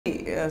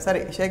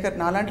సరే శేఖర్,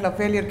 నాలాంటి love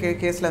failure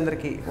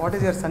కేసులందరికీ what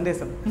is your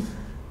సందేశం?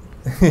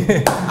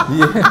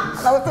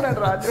 నవ్వుతున్నాడు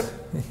రాజు.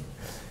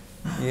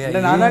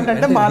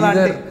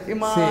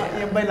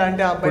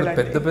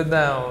 పెద్ద పెద్ద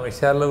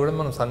విషయాల్లో కూడా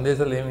మనం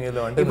సందేశాలు ఏమి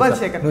ఇవ్వలేవు. అంటే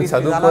నువ్వు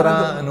చదువుకోరా,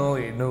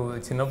 నువ్వు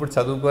చిన్నప్పుడు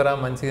చదువుకోరా,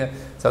 మంచిగా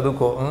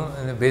చదువుకో,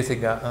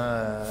 బేసిక్గా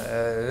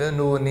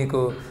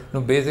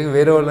నువ్వు బేసిక్గా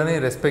వేరే వాళ్ళని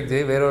రెస్పెక్ట్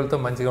చేయి, వేరే వాళ్ళతో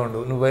మంచిగా ఉండు,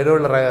 నువ్వు వేరే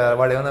వాళ్ళ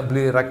వాడు ఏమైనా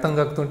రక్తం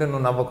కక్కుతుంటే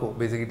నువ్వు నవ్వకు.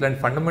 బేసిక్ ఇట్లాంటి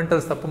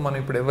ఫండమెంటల్స్ తప్ప మనం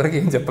ఇప్పుడు ఎవరికి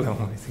ఏం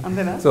చెప్పలేము.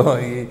 సో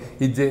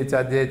ఇది చేయొచ్చు,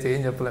 అది చేయొచ్చు,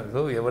 ఏం చెప్పలేము.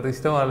 సో ఎవరి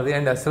ఇష్టం వాళ్ళది.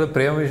 అండ్ అసలు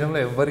ప్రేమ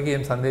విషయంలో ఎవరికి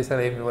ఏం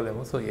సందేశాలు ఏమి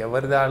ఇవ్వలేము. సో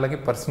ఎవరిది వాళ్ళకి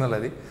పర్సనల్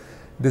అది.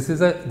 This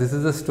is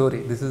a story.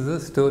 This is a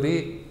story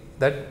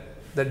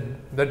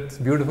that's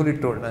beautifully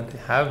told. And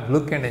have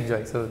look and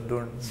enjoy. So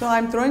don't. So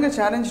I'm throwing a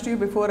challenge to you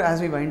before as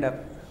we wind up.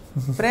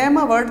 Prema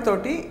word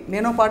తోటి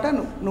నేనో పాట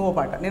నువ్వో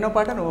పాట, నేనో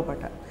పాట నువ్వో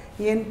పాట.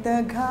 ఎంత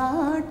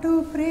ఘాటు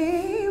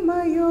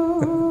ప్రేమయో,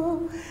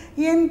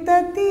 ఎంత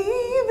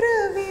తీవ్ర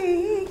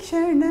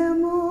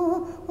వీక్షణమో.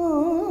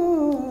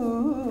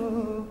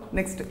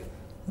 నెక్స్ట్.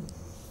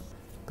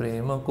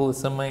 ప్రేమ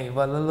కోసమై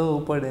వలలో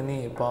పడని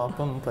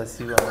పాపం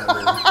పసివాడు,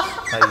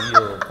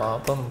 అయ్యో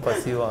పాపం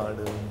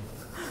పసివాడు.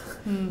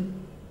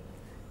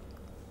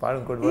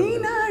 పాడుకోండి.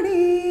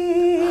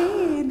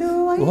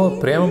 ఓహో,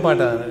 ప్రేమ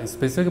పాట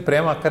స్పెసిఫిక్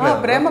ప్రేమ అక్కర్లేదు.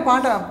 ప్రేమ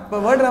పాట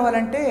వర్డ్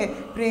రావాలంటే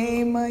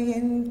ప్రేమ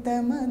ఎంత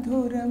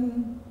మధురం,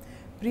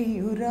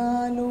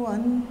 ప్రియురాలు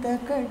అంత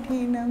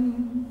కఠినం,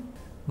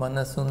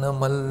 మనసున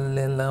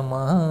మల్లెల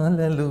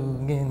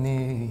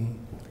మాలలుగెనే,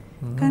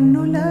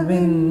 కన్నుల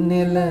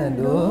వెన్నెల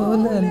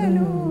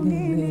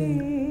డోలలుగెనే,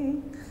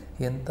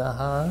 ఎంత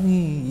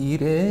హాయి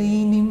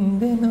రేయి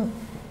నిండెను,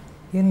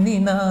 ఎన్ని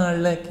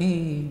నాళ్ళకి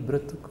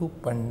బ్రతుకు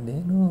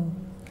పండెను,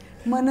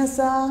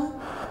 మనసా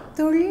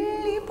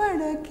తుళ్ళి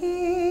పడకే,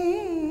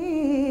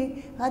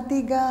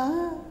 అతిగా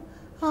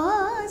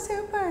ఆశ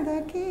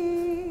పడకే.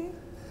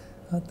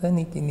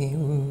 అతనికి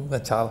నీవు.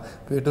 చాలా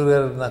పేటూరు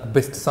గారు నాకు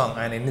బెస్ట్ సాంగ్.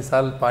 ఆయన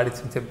ఎన్నిసార్లు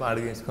చెప్పి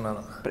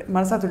అడిగించుకున్నాను.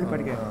 మనసా తుళ్ళి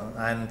పడకే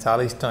ఆయన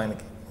చాలా ఇష్టం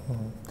ఆయనకి.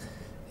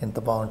 ఎంత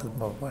బాగుంటుంది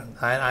బాబు.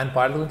 ఆయన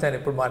పాటల గురించి ఆయన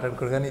ఎప్పుడు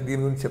మాట్లాడుకోడు, కానీ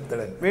దీని గురించి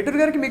చెప్తాడు. వేటూరు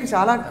గారికి మీకు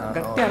చాలా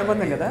గట్టి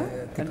అనుబంధం కదా.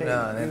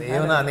 నేను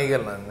ఏమైనా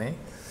అనేయగలను అన్ని.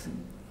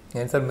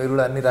 ఏం సార్ మీరు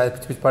కూడా అన్ని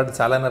పిచ్చి పిచ్చి పాటలు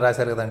చాలా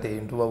రాశారు కదా అంటే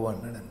ఏంటి బాబు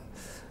అన్నాడు.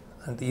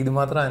 అంటే ఇది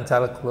మాత్రం ఆయన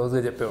చాలా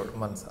క్లోజ్గా చెప్పేవాడు.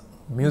 మనస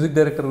మ్యూజిక్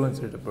డైరెక్టర్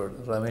గురించి చెప్పేవాడు,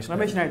 రమేష్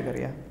నాయుడు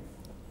గారు.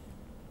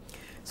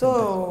 So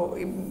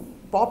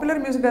popular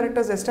music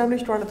directors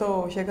established వాళ్ళతో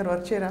శేఖర్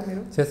వర్క్ చేయరా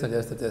మీరు? చేస్తాడు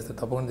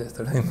తప్పకుండా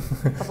చేస్తాడు.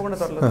 తప్పకుండా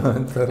త్వరలో.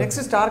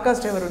 నెక్స్ట్ స్టార్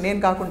కాస్ట్ ఎవరు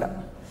నేను కాకుండా?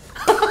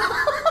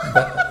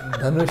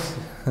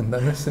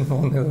 ధనుష్ సినిమా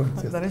ఉంది.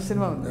 ధనుష్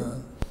సినిమా ఉంది.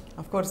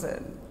 అఫ్ కోర్స్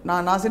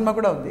నా సినిమా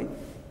కూడా ఉంది.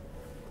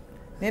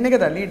 నేనే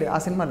కదా లీడ్ ఆ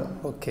సినిమాలో.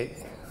 ఓకే.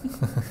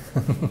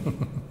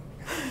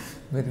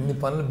 మీరు ఇన్ని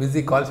పనులు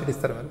బిజీ కాల్ షీట్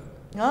ఇస్తారు మీరు?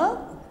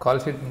 కాల్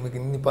షీట్ మీకు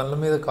ఇన్ని పనుల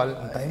మీద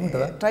టైం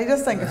ఉంటుందా? ట్రై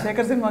చేస్తాను ఇంకా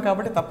శేఖర్ సినిమా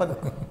కాబట్టి తప్పదు.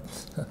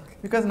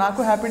 బికాజ్ నాకు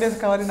హ్యాపీ డేస్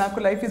కావాలి, నాకు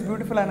లైఫ్ ఈజ్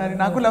బ్యూటిఫుల్ అనాలి,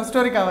 నాకు లవ్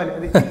స్టోరీ కావాలి.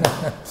 అది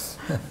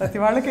ప్రతి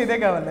వాళ్ళకి ఇదే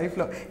కావాలి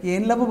లైఫ్లో.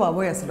 ఏం లవ్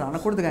బాబోయ్ అసలు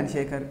అనకూడదు. కానీ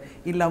శేఖర్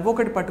ఈ లవ్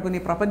ఒకటి పట్టుకుని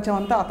ప్రపంచం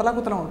అంతా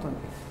అతలాకుతలం అవుతుంది.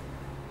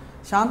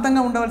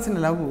 శాంతంగా ఉండవలసిన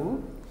లవ్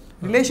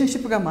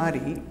రిలేషన్షిప్గా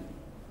మారి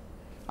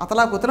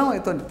అతలాకుతలం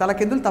అవుతుంది.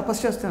 తలకెందులు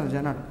తపస్సు చేస్తున్నారు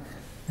జనాలు.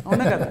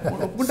 అవునా కదా?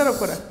 ఒప్పుకుంటారు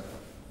ఒప్పుకోరా?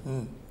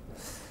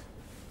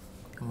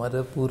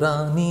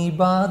 మరపురాని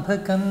బాధ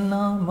కన్నా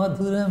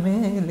మధురమే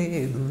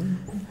లేదు,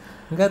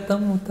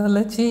 గతము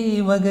తలచి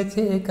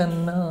వగచే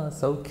కన్నా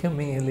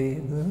సౌఖ్యమే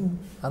లేదు,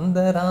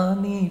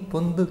 అందరాని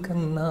పొందు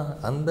కన్నా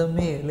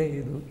అందమే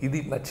లేదు. ఇది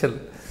లక్షలు.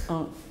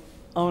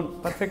 అవును,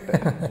 పర్ఫెక్ట్.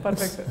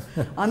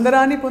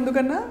 అందరాని పొందు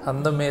కన్నా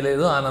అందమే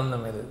లేదు,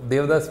 ఆనందమే లేదు.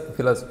 దేవదాస్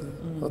ఫిలాసఫీ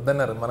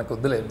వద్దన్నారు, మనకు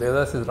వద్దులేదు.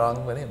 దేవదాస్ ఇస్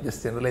రాంగ్ అని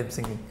జస్ట్ జనరల్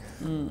సింగింగ్.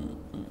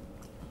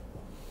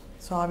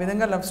 సో ఆ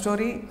విధంగా love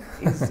story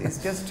is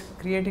just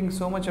creating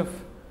so much of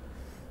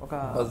ఒక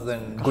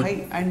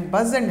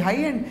buzz and high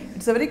and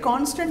it's a very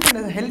constant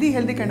and healthy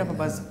kind of a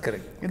buzz.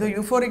 Correct. ఏదో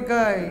యూఫోరిక్గా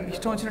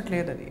ఇష్టం వచ్చినట్టు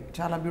లేదు, అది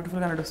చాలా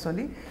బ్యూటిఫుల్గా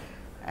నడుస్తుంది.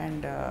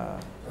 And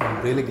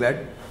really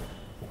glad.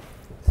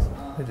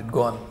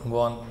 Go on.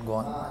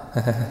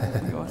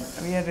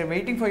 We are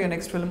waiting for your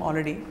next film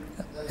already.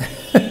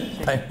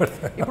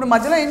 ఇప్పుడు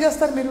మధ్యలో ఏం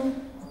చేస్తారు మీరు?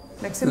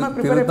 నెక్స్ట్ సినిమా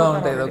తిరుగుతూ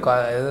ఉంటాయి,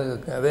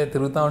 అదే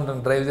తిరుగుతూ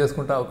ఉంటాను, డ్రైవ్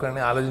చేసుకుంటా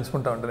ఒకరిని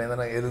ఆలోచించుకుంటా ఉంటాను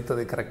ఏదైనా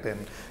ఎదుగుతుంది కరెక్ట్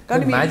అని.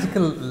 కానీ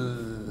మ్యాజికల్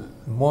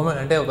మూమెంట్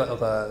అంటే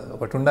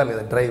ఒకటి ఉండాలి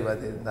కదా డ్రైవ్,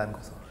 అది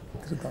దానికోసం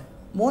తిరుగుతాం.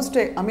 మోస్ట్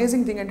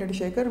అమేజింగ్ థింగ్ ఏంటంటే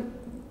శేఖర్,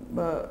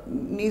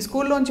 నీ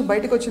స్కూల్లోంచి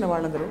బయటకు వచ్చిన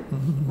వాళ్ళందరూ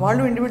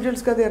వాళ్ళు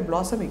ఇండివిజువల్స్గా they are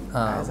blossoming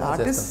as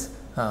artist.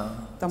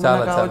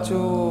 Tamannaah కావచ్చు,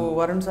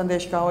 వరుణ్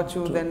సందేశ్ కావచ్చు,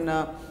 దెన్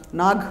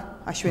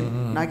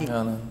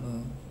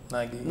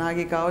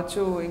నాగి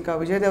కావచ్చు, ఇంకా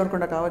విజయ్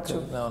దేవరకొండ కావచ్చు.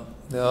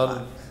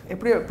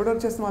 ఎప్పుడు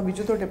వర్క్ చేస్తాం? ఆ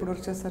బిజు తోటి ఎప్పుడు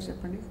వర్క్ చేస్తారు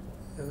చెప్పండి?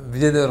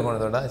 విజయ్ దేవరకొండ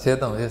తోట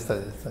చేస్తా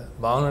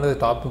బాగున్నాడు.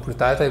 టాప్ ఇప్పుడు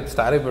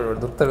స్టార్ అయిపోయాడు,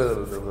 దొరుకుతాడు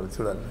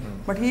చూడాలి.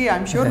 But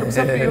I'm sure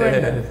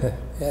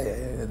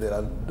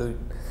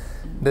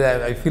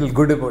I feel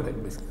good about it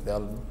basically.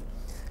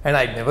 And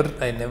I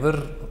never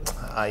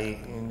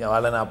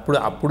వాళ్ళని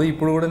అప్పుడు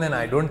ఇప్పుడు కూడా నేను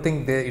I don't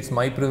think it's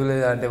my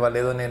privilege అంటే వాళ్ళు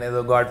ఏదో నేను ఏదో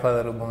గాడ్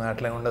ఫాదర్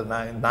అట్లా ఉండదు,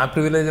 నా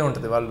ప్రివిలేజే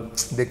ఉంటుంది. వాళ్ళు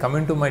they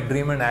coming to my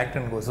dream and act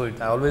and go. So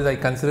it always I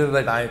consider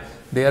that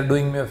they are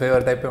doing me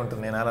favour టైపే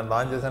ఉంటుంది. నేను అలా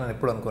లాంచ్ చేశాను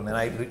ఎప్పుడు అనుకోను.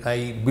 I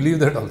believe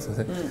that also.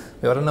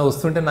 ఎవరైనా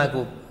వస్తుంటే నాకు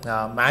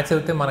మ్యాచ్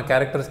అయితే మన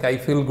క్యారెక్టర్స్కి I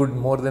feel good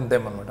more than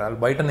them అనమాట.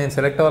 వాళ్ళు బయట నేను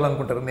సెలెక్ట్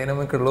అవ్వాలనుకుంటారు,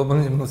 నేనేమో ఇక్కడ లోపల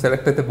నుంచి నువ్వు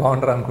సెలెక్ట్ అయితే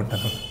బాగుంటారు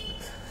అనుకుంటాను.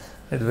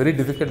 It's very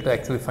difficult to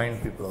actually find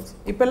people also.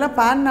 இப்போல்லாம்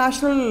பேன்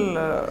நேஷனல்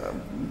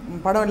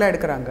படம் எல்லாம்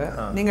எடுக்கிறாங்க,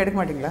 நீங்கள் எடுக்க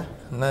மாட்டீங்களா?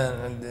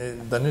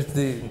 தனுஷ்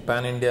தி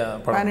பேன்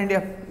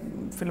இண்டியா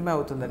ఫిల్మే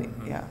అవుతుందని.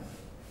 Yeah,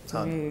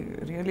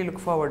 really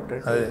look forward.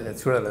 అదే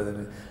చూడాలి. అది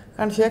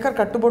అండ్ శేఖర్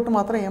కట్టుబొట్టు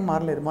మాత్రం ఏం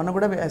మారలేదు. మొన్న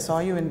కూడా I saw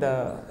you in the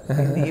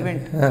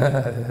event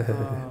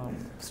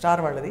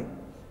star వాళ్ళది.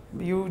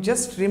 You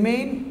just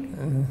remain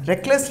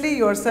recklessly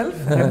yourself,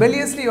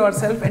 rebelliously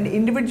yourself, and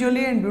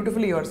individually and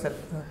beautifully yourself.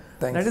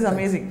 That is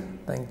amazing.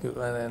 Thank you.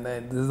 And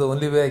this is the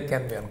only way I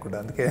can be అనుకుంటా.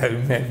 అందుకే I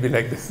might be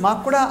like this.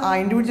 మాకు కూడా ఆ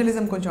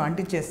individualism కొంచెం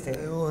అంటించేస్తే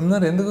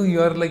ఉన్నారు. ఎందుకు you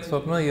are like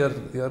Swapna, you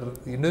are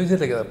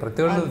individual కదా.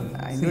 ప్రతి వాళ్ళు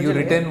you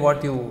retain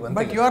what you,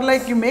 but you are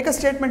like you make a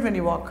statement when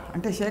you walk.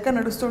 అంటే శేఖర్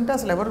నడుస్తుంటే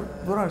అసలు ఎవరు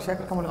దూరం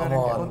శేఖర్ కమల్ గారు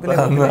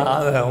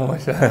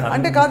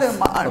అంటే కాదు,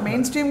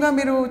 మెయిన్ స్ట్రీమ్ గా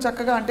మీరు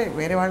చక్కగా అంటే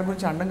వేరే వాళ్ళ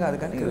గురించి అనడం కాదు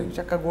కానీ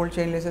చక్కగా గోల్డ్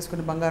చైన్లు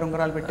వేసేసుకుని బంగారు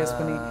ఉంగరాలు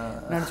పెట్టేసుకుని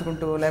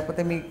నడుచుకుంటూ,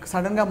 లేకపోతే మీ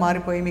సడన్ గా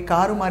మారిపోయి మీ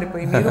కారు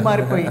మారిపోయి మీరు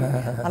మారిపోయి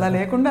అలా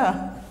లేకుండా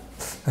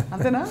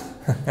అంతేనా?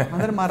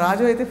 అందరు మా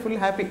రాజు అయితే full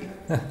happy.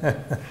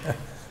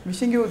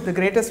 Wishing you the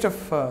greatest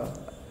of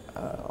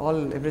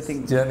all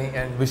everything journey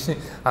and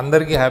wishing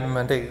అందరికీ హ్యాపీ.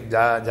 అంటే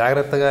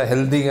జాగ్రత్తగా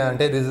హెల్తీగా,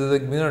 అంటే this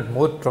is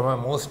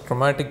most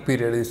traumatic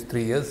period is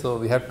 3 years. So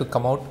we have to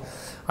come out.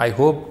 I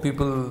hope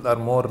people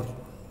are more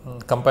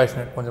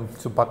compassionate. కొంచెం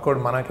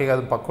పక్కోడు మనకే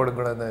కాదు పక్కోడికి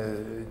కూడా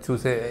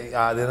చూసే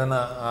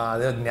అదేదన్నా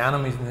అదే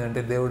జ్ఞానం ఇచ్చింది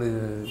అంటే దేవుడు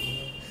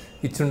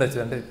ఇచ్చుండొచ్చు.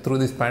 అంటే త్రూ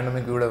దిస్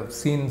పాండమిక్ కూడా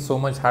సీన్ సో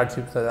మచ్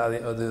హార్డ్షిప్స్.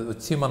 అది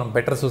వచ్చి మనం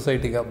better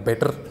సొసైటీగా,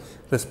 better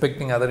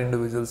respecting other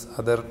individuals,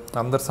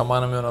 అందరు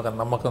సమానమే అని ఒక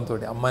నమ్మకంతో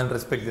అమ్మాయిని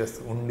రెస్పెక్ట్ చేస్తూ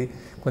ఉండి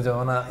కొంచెం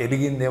ఏమైనా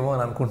ఎలిగిందేమో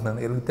అని అనుకుంటున్నాను.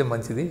 ఎలిగితే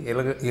మంచిది.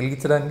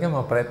 ఎలిగించడానికే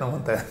మా ప్రయత్నం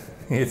అంతా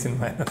ఏ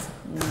సినిమా అయినా.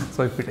 So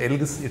if it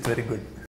ఎలిగిస్ it's very good.